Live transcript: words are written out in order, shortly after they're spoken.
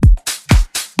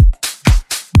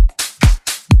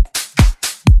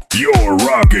You're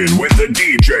rocking with the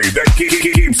DJ that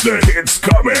keeps the hits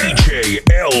coming. DJ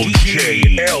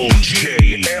LG,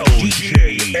 LG,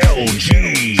 LG, LG.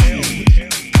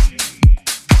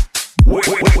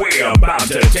 We're about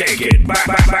to take it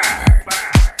back.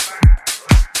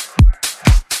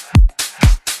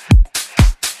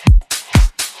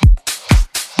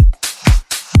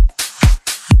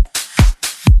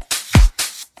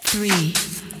 3,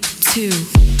 2,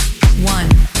 1.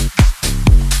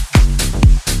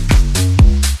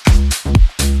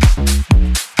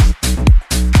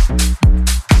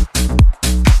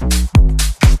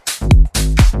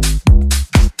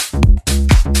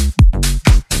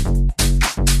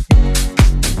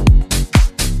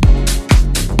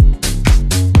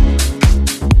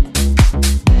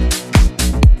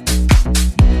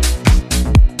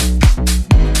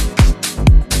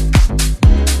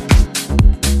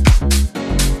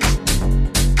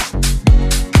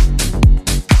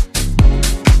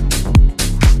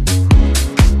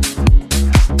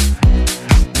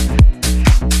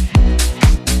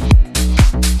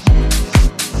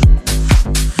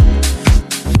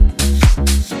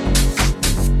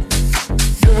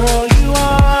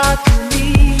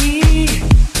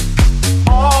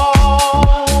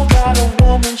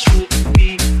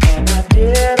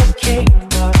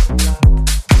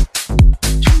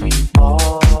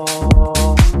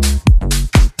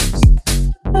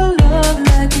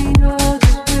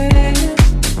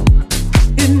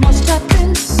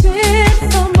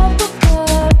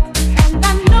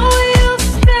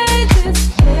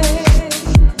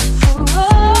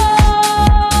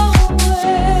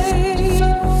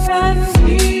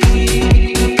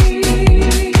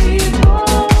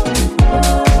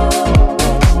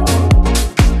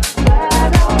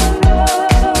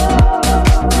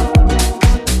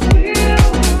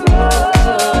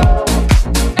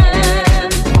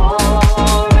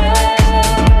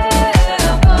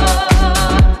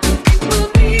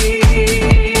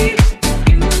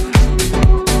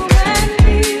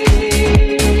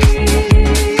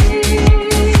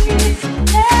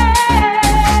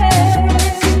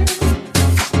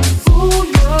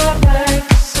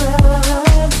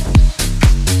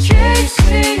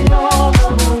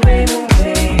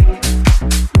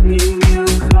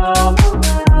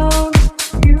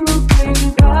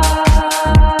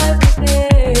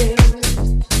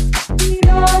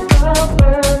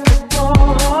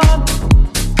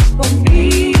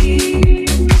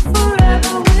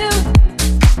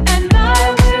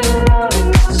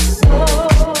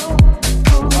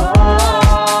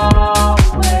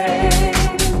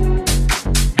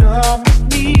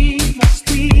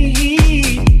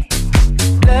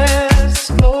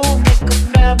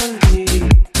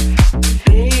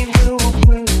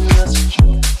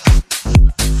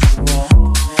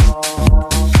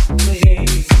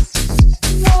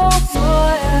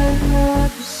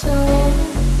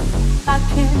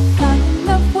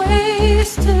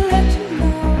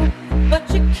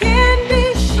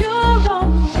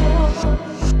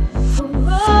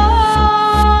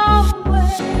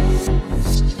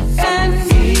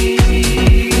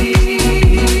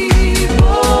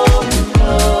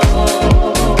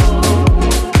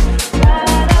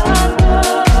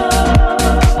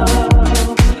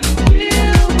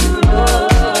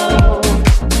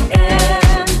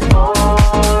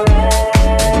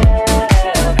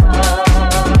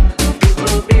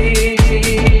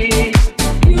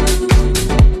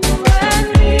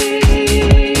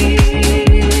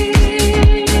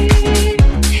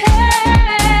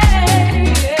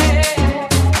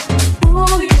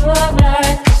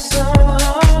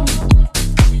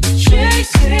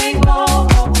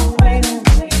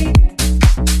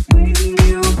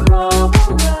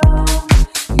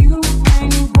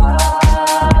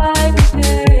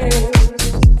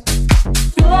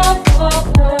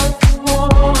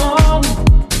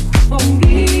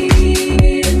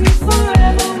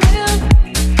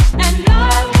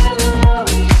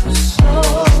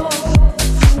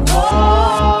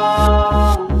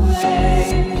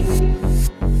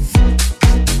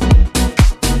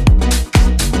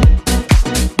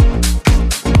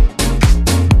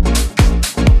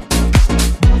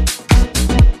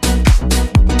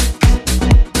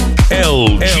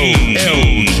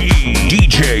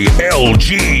 DJ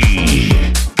LG.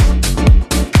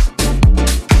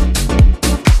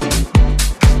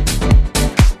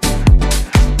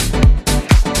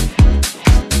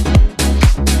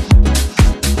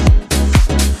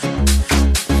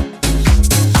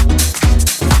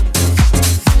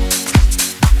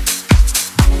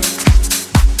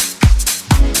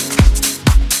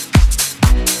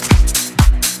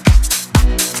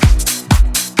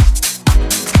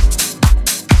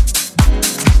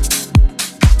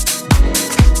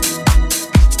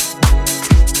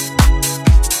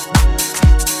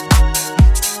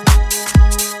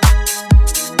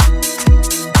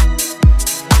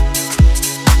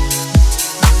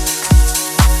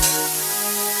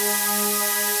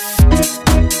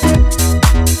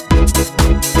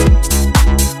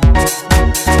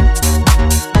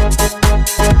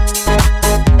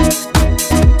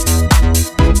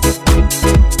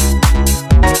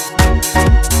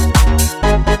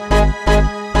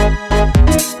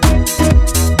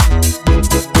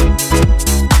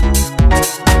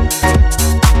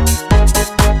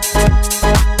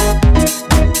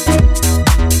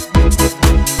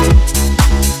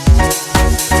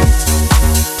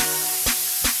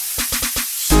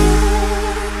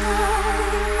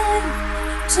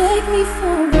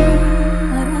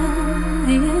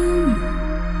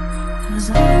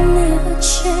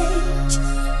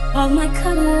 my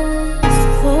colors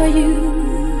for you.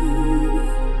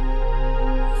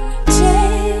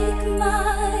 Take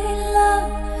my love,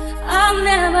 I'll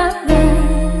never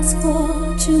ask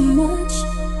for too much.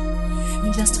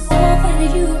 Just all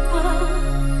that you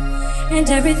are and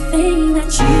everything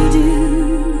that you do.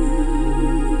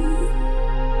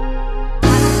 I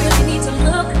don't really need to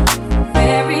look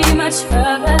very much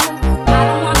further. I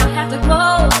don't wanna have to go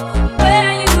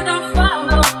where you don't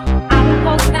follow. I will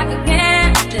go back again.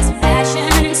 This passion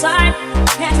inside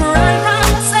can't run from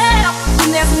myself.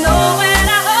 There's nowhere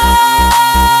to hide.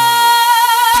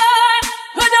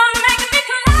 But don't make me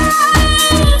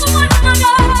close one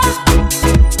more.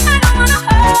 I don't wanna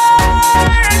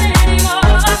hurt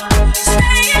anymore.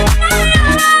 Stay in my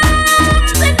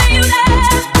arms and be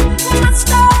there. When I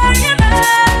start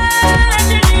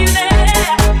imagining you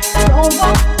there. Don't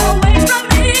walk away from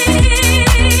me.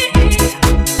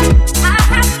 I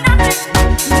have nothing,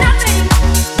 nothing,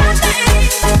 nothing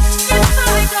if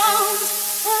I don't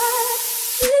have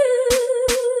you.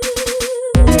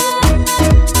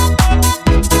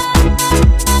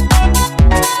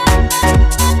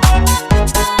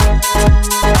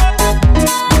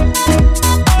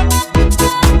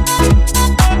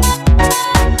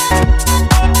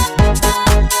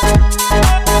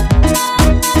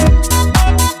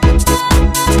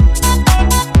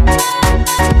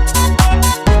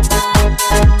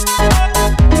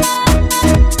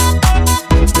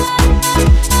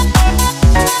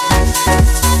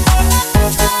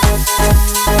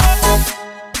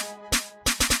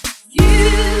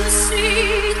 You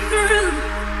see through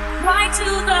right to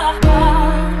the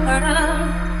heart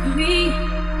of me.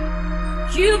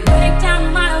 You break down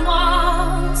my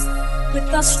walls with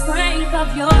the strength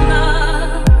of your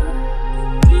love.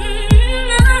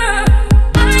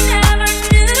 I never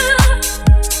knew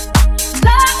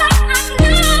love like I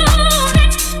knew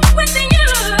it with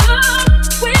you.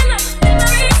 When the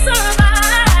memory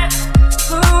survives,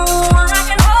 I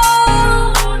can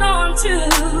hold on to.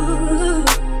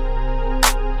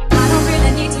 I don't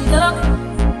really need to look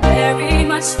very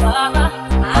much farther.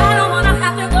 I don't wanna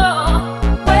have to go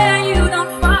where you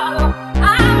don't follow.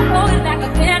 I'm holding back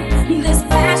again. This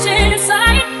passion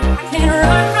inside, I can't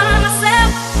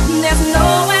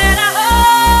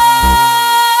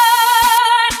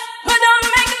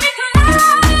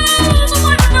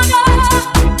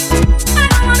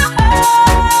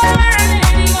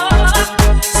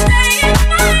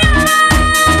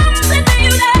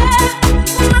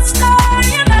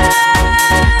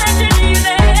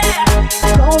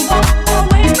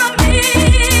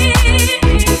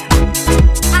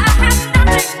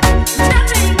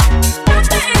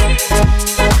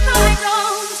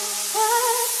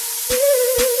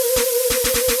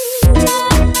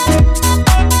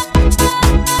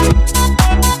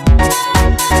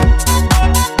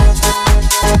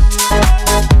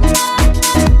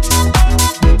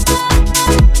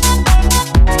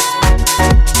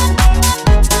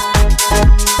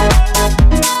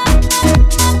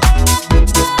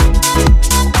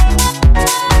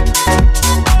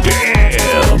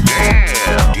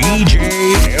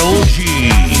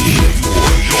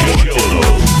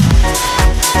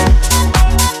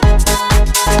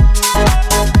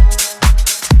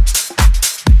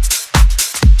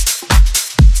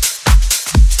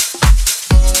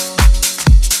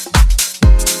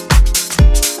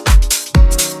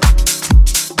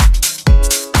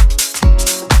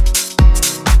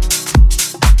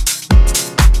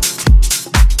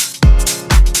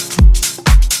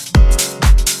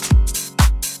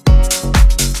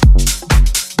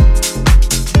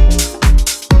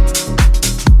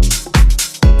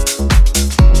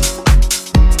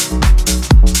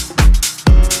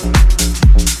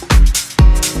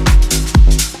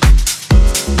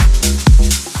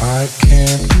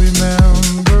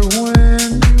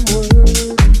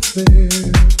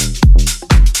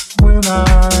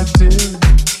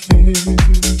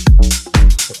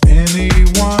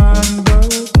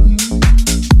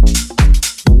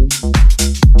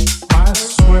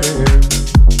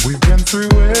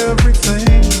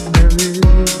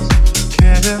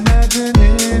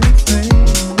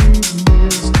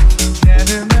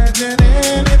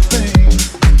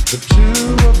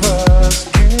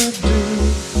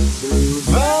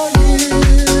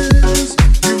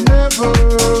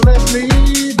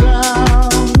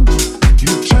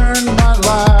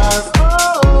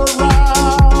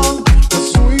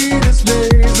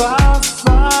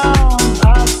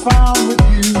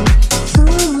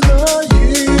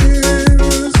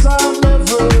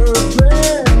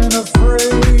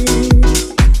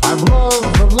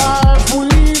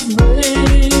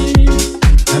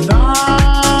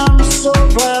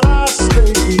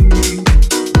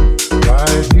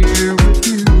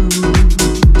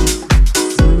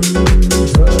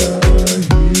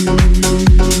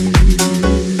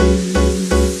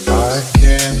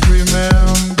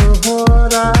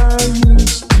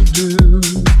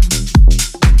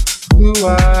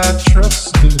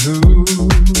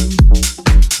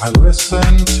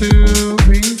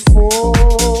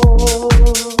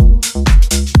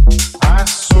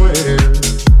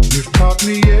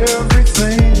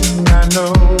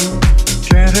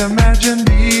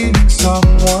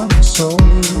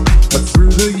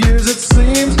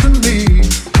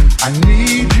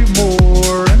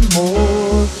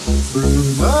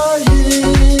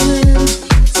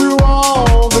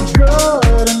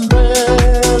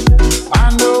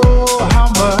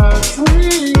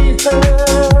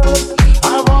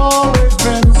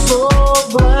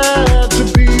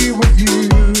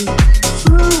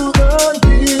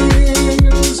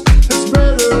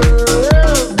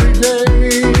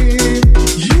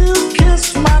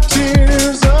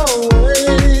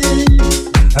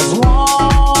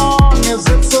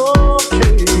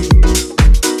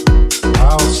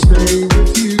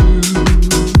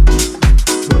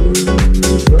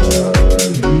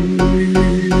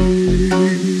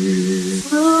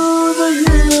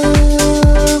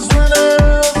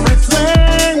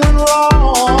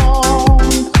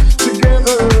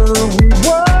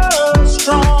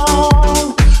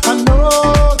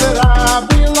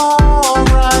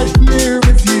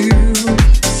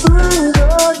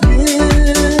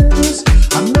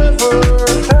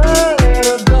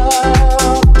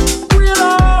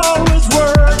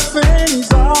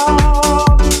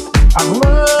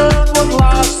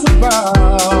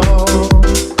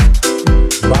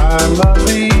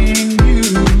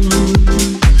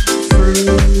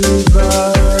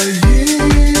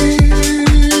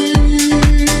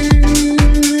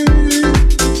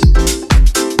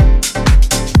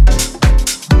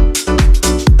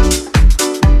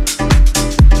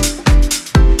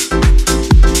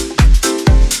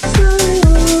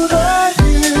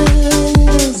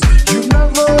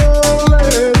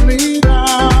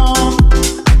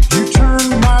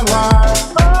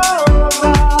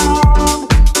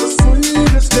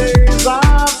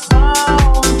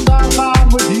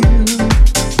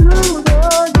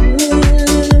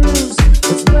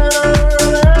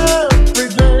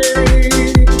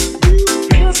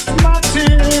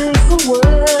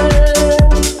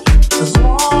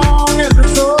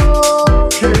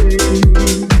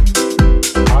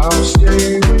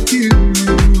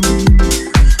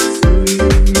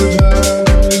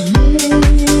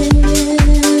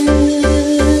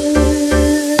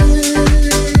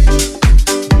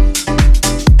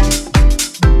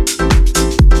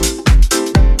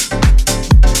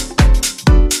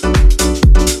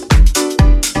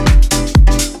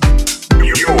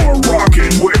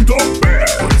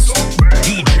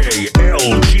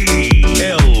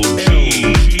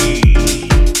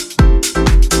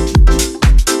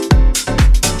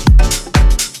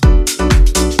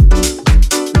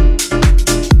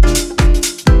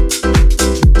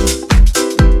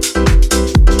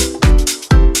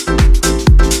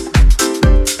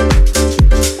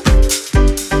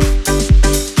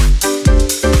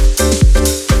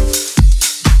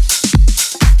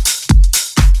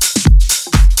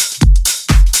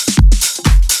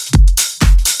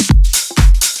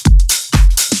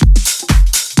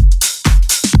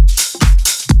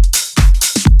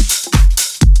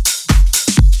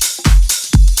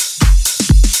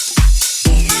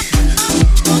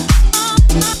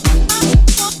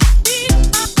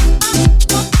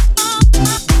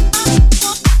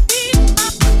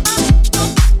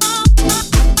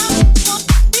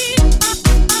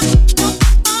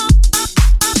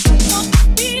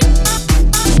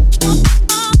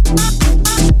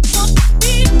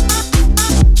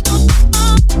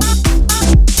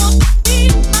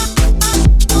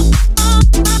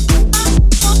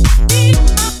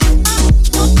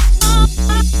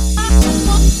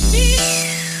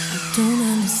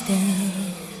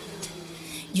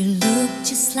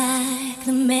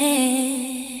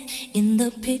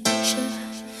the picture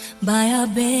by our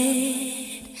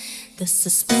bed. The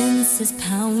suspense is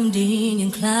pounding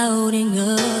and clouding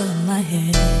up my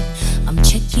head. I'm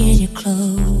checking your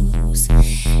clothes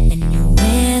and you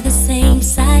wear the same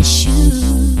size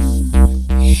shoes.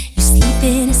 You sleep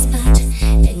in a spot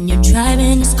and you're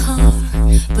driving this car,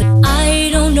 but I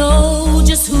don't know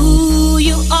just who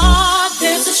you are.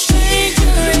 There's a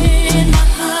stranger in my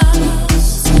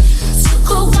house. Took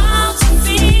a while to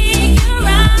figure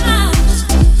out.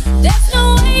 There's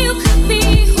no way you could be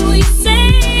who you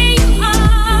say you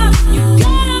are. You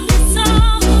gotta be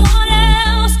someone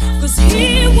else, 'cause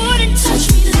he wouldn't touch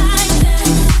me like that,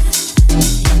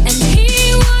 and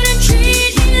he wouldn't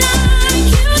treat me like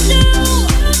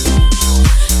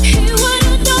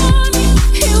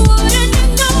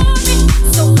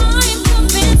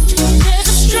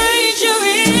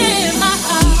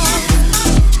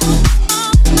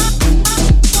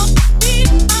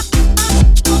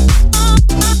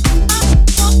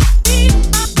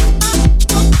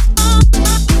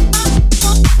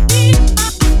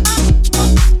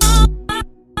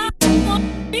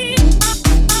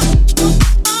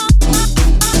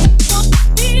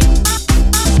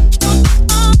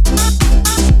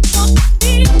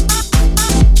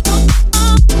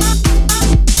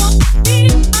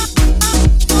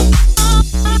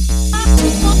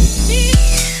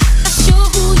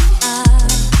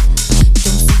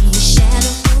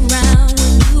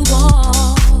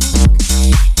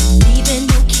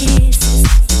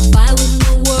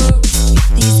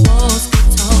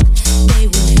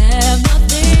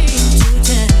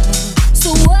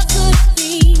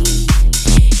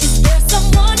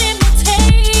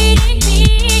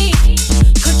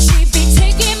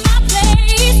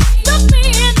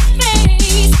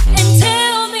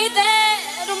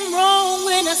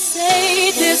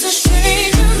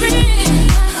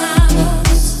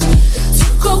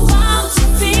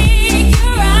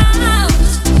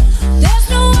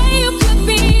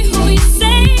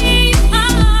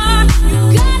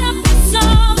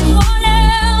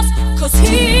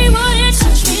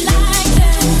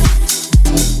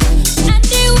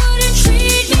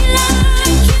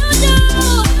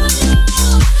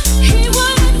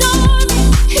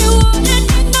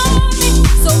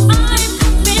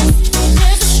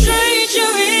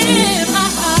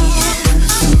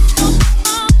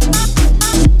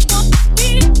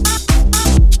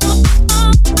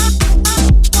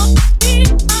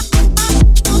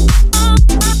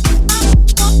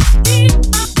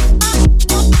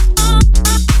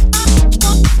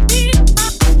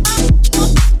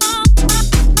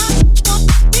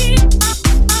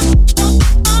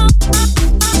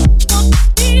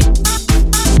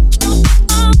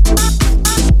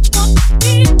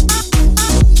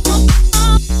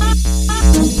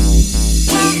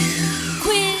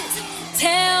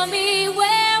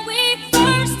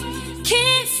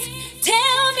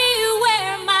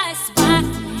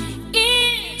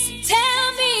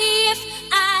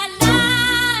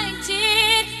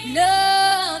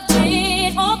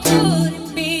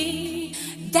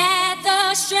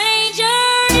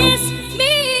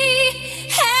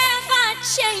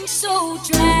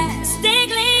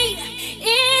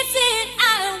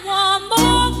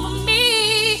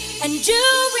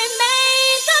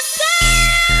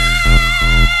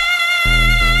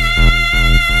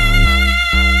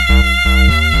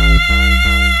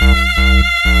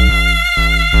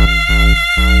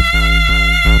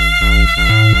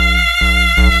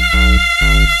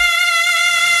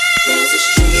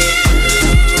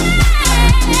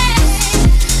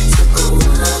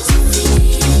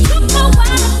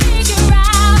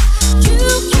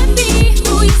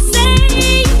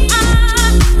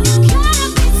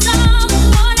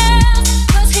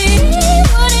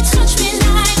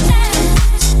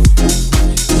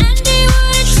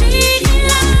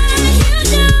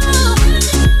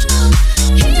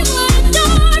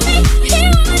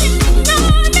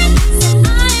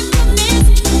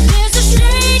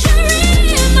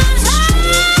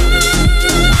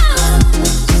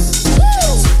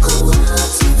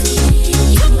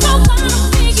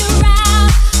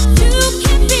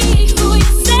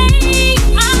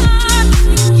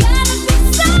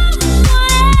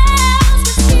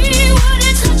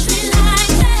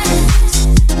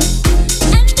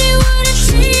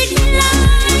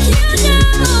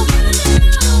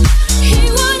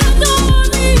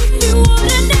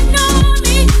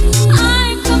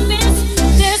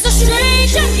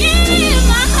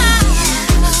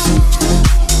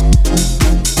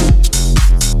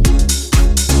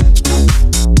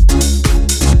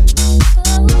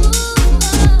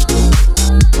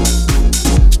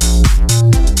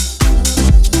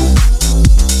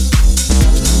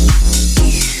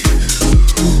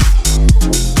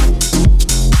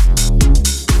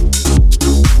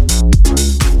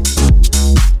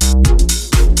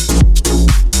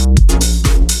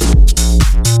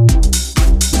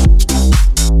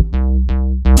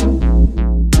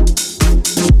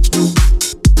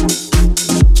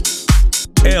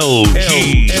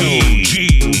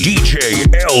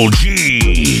LG.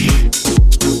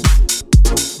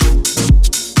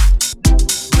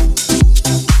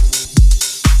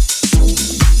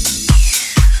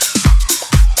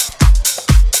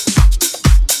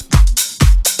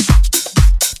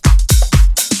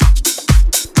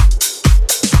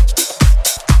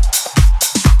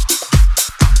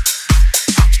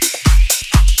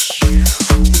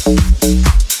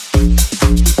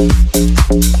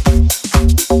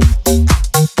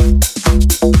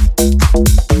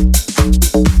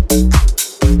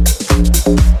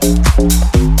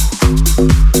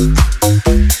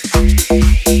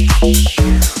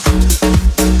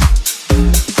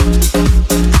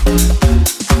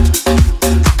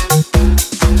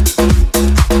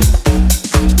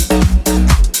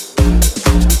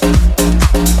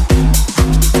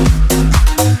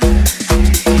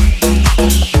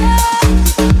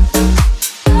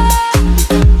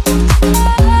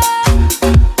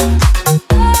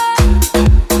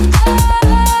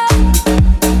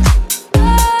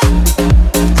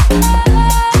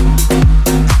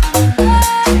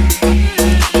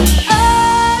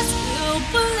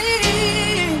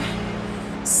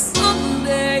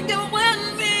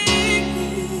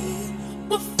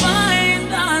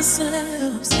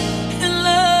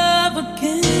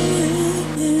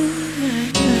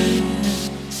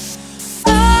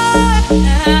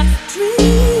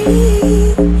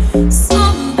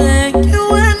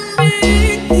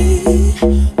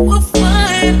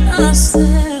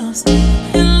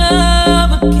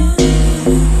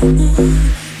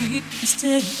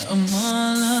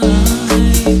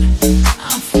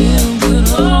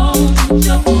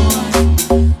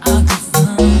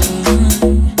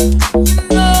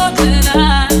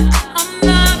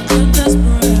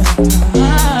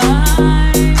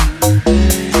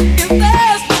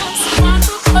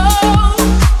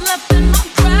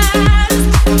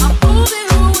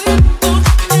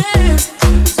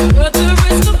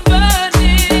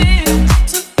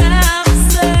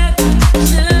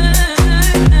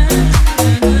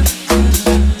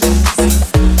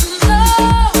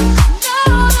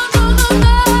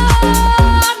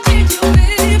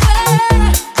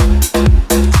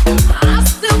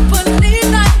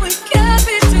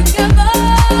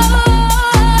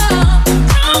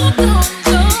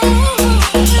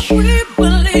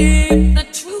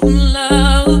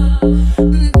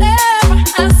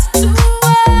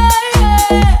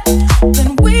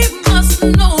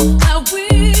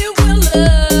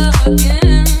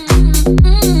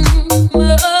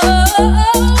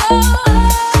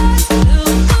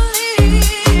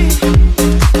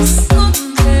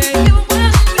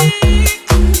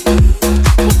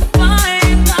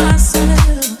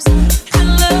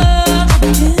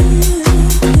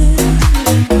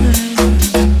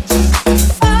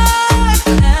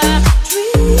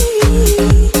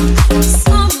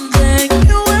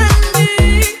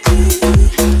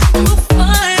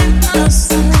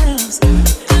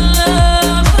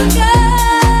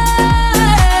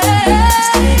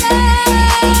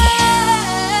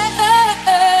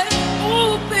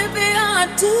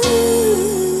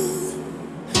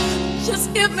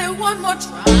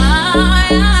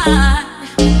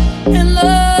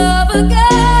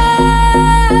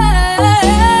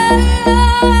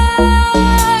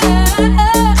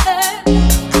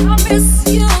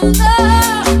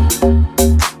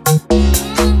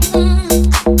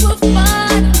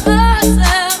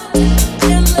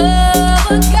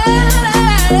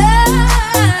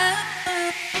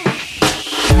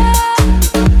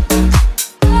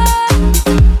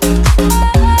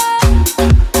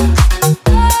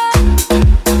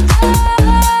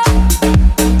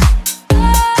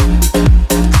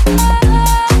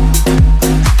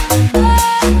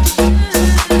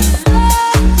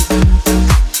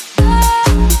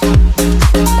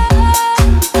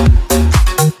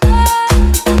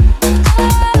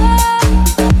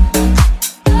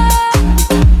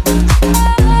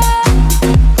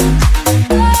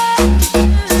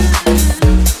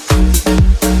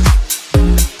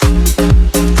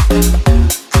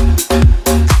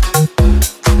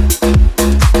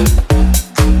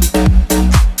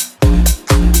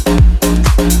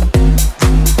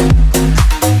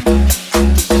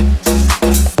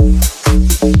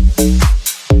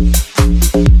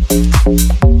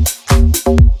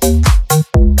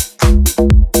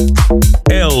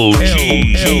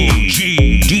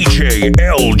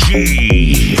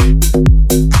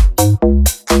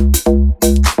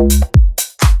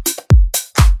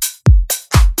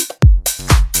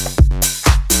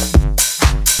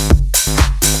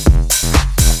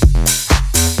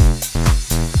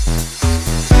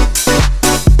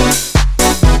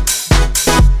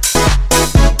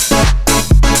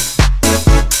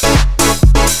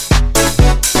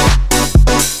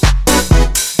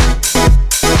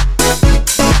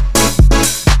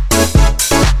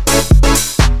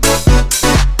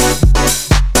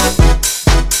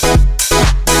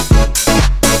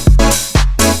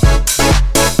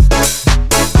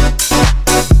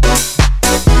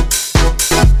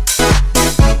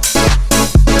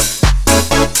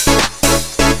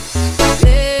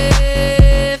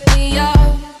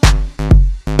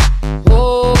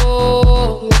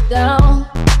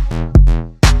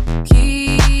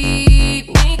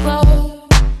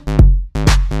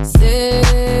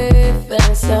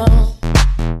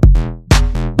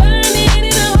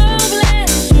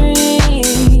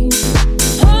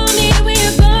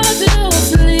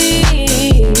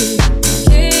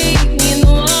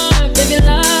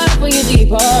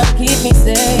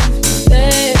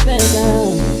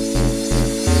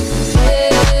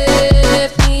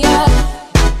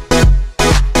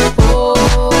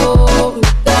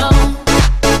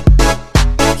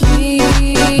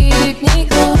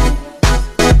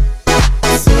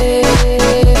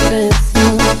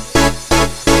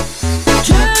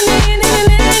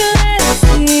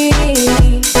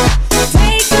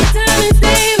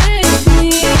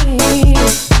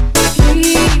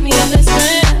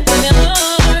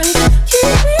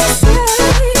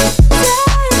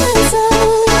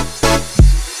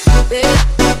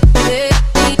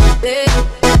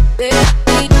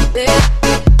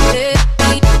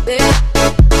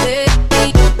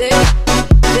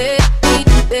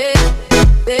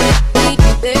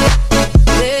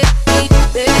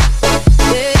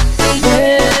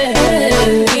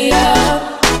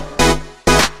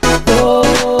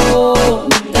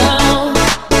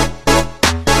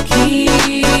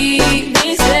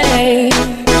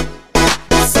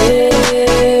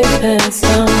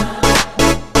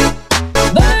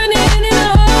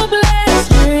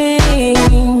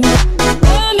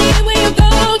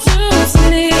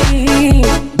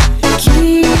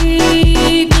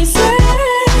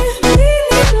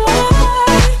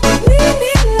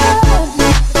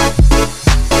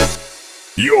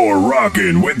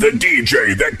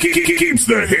 DJ that keeps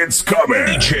the hits coming.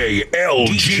 DJ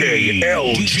LG.